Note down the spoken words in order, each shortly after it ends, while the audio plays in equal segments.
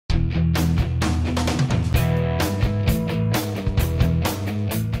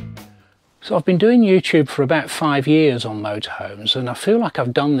So I've been doing YouTube for about 5 years on motorhomes, and I feel like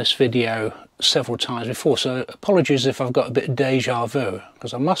I've done this video several times before, so apologies if I've got a bit of deja vu,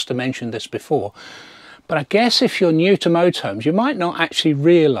 because I must have mentioned this before. But I guess if you're new to motorhomes, you might not actually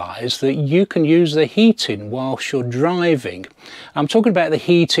realise that you can use the heating whilst you're driving. I'm talking about the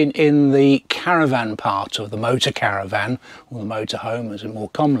heating in the caravan part of the motor caravan, or the motorhome as it's more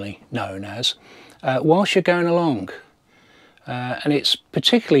commonly known as, whilst you're going along. And it's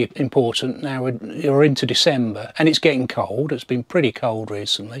particularly important now you're into December and it's getting cold. It's been pretty cold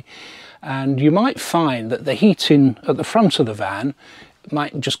recently, and you might find that the heating at the front of the van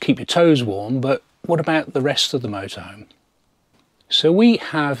might just keep your toes warm, but what about the rest of the motorhome? So we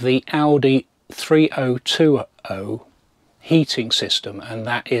have the Alde 3020 heating system, and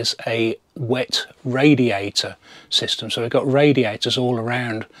that is a wet radiator system. So we've got radiators all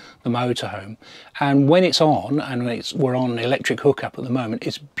around the motorhome, and when it's on, and we're on electric hookup at the moment,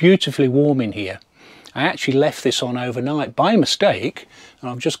 it's beautifully warm in here. I actually left this on overnight by mistake,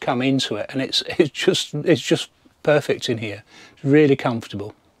 and I've just come into it, and it's just perfect in here. It's really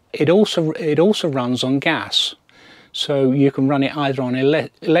comfortable. It also runs on gas, so you can run it either on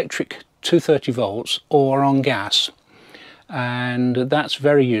electric 230 volts or on gas. And that's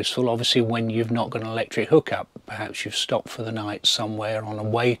very useful obviously when you've not got an electric hookup. Perhaps you've stopped for the night somewhere on a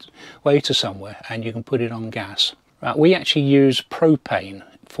way to somewhere, and you can put it on gas. We actually use propane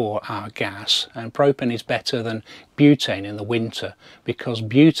for our gas, and propane is better than butane in the winter because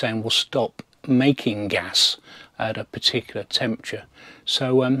butane will stop making gas at a particular temperature.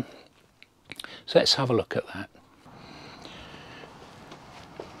 So let's have a look at that.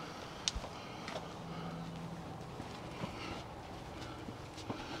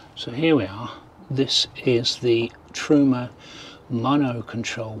 So here we are. This is the Truma Mono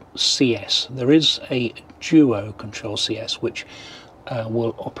CS. There is a Duo Control CS which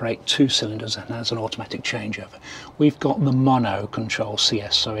will operate 2 cylinders and has an automatic changeover. We've got the Mono Control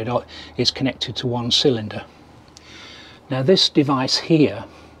CS, so it is connected to 1 cylinder. Now this device here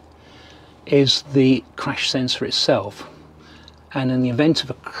is the crash sensor itself, and in the event of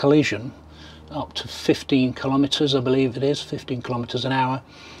a collision up to 15 kilometers, I believe it is, 15 kilometers an hour,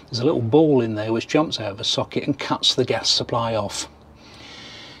 there's a little ball in there which jumps out of a socket and cuts the gas supply off.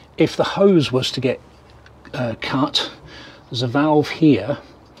 If the hose was to get cut, there's a valve here,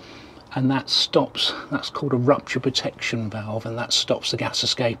 and that stops, that's called a rupture protection valve, and that stops the gas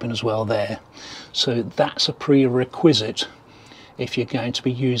escaping as well there. So that's a prerequisite if you're going to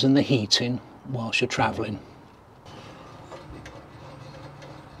be using the heating whilst you're travelling.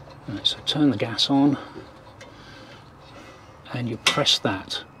 Right, so turn the gas on and you press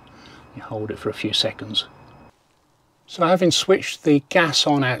that. You hold it for a few seconds. So having switched the gas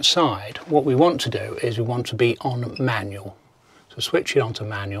on outside, what we want to do is we want to be on manual. So switch it onto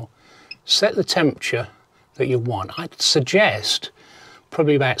manual, set the temperature that you want. I'd suggest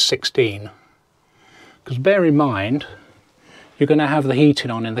probably about 16, because bear in mind you're going to have the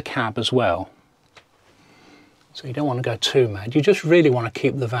heating on in the cab as well. So you don't want to go too mad. You just really want to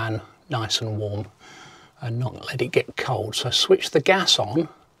keep the van nice and warm and not let it get cold. So switch the gas on,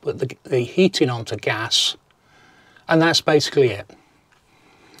 put the heating onto gas, and that's basically it.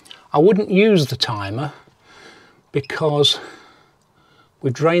 I wouldn't use the timer because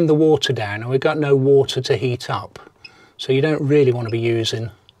we've drained the water down and we've got no water to heat up. So you don't really want to be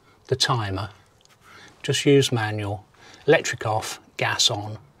using the timer. Just use manual, electric off, gas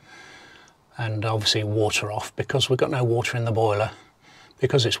on, and obviously water off because we've got no water in the boiler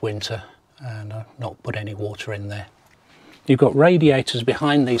because it's winter, and I've not put any water in there. You've got radiators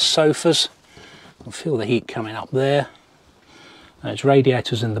behind these sofas. You can feel the heat coming up there. There's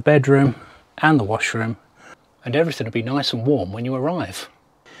radiators in the bedroom and the washroom, and everything will be nice and warm when you arrive.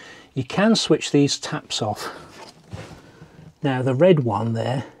 You can switch these taps off. Now the red one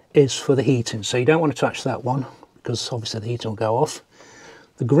there is for the heating, so you don't want to touch that one because obviously the heating will go off.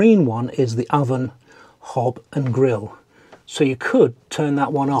 The green one is the oven, hob and grill. So you could turn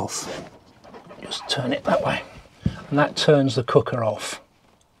that one off. Just turn it that way. And that turns the cooker off.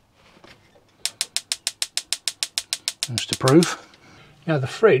 Just to prove. Now the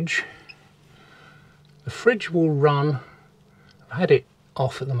fridge will run, I've had it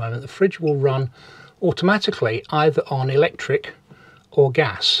off at the moment, the fridge will run automatically either on electric or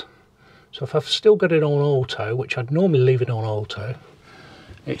gas. So if I've still got it on auto, which I'd normally leave it on auto,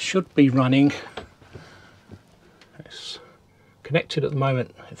 it should be running. It's connected at the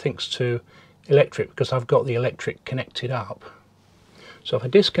moment, it thinks, to electric because I've got the electric connected up. So if I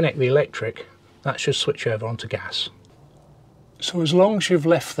disconnect the electric, that should switch over onto gas. So as long as you've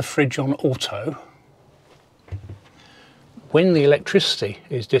left the fridge on auto, when the electricity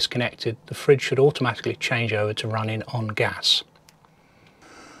is disconnected, the fridge should automatically change over to running on gas.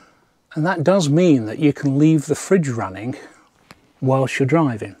 And that does mean that you can leave the fridge running whilst you're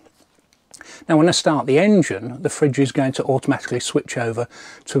driving. Now when I start the engine, the fridge is going to automatically switch over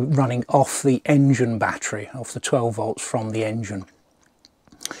to running off the engine battery, off the 12 volts from the engine.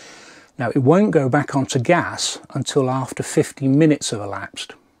 Now it won't go back onto gas until after 50 minutes have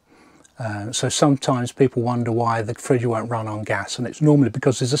elapsed. So sometimes people wonder why the fridge won't run on gas, and it's normally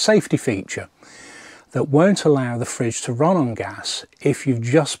because there's a safety feature that won't allow the fridge to run on gas if you've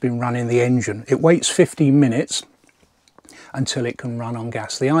just been running the engine. It waits 15 minutes until it can run on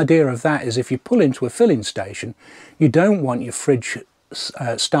gas. The idea of that is if you pull into a filling station, you don't want your fridge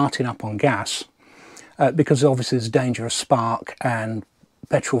starting up on gas because obviously there's danger of spark and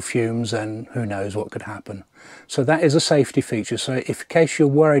petrol fumes and who knows what could happen. So that is a safety feature. So if in case you're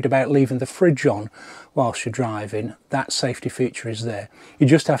worried about leaving the fridge on whilst you're driving, that safety feature is there. You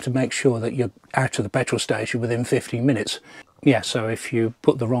just have to make sure that you're out of the petrol station within 15 minutes. Yeah, so if you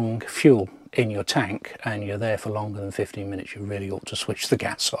put the wrong fuel in your tank and you're there for longer than 15 minutes, you really ought to switch the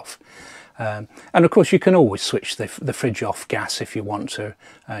gas off. And of course you can always switch the fridge off gas if you want to.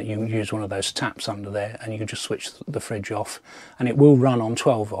 You can use one of those taps under there and you can just switch the fridge off, and it will run on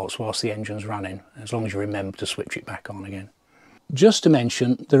 12 volts whilst the engine's running, as long as you remember to switch it back on again. Just to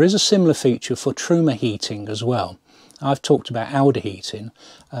mention, there is a similar feature for Truma heating as well. I've talked about Alde Heating,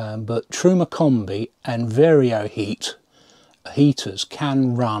 but Truma Combi and Vario heaters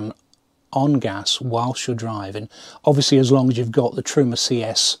can run on gas whilst you're driving, obviously as long as you've got the Truma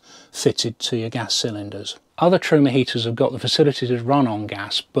CS fitted to your gas cylinders. Other Truma heaters have got the facility to run on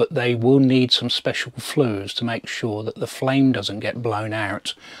gas, but they will need some special flues to make sure that the flame doesn't get blown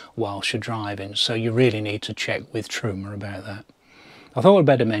out whilst you're driving, so you really need to check with Truma about that. I thought I'd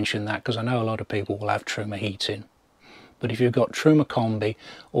better mention that because I know a lot of people will have Truma heating. But if you've got Truma Combi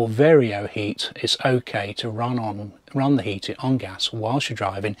or Vario heat, it's okay to run the heating on gas whilst you're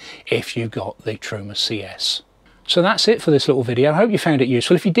driving if you've got the Truma CS. So that's it for this little video. I hope you found it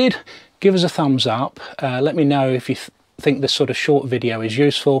useful. If you did, give us a thumbs up. Let me know if you think this sort of short video is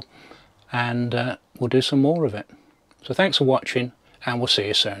useful, and we'll do some more of it. So thanks for watching, and we'll see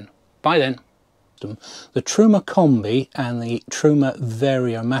you soon. Bye then. The Truma Combi and the Truma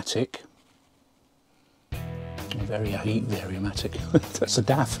Variomatic. Variomatic. That's a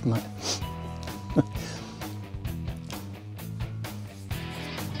daft, isn't it?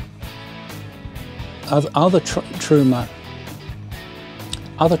 Other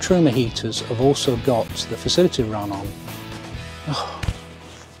Truma heaters have also got the facility run on. Oh.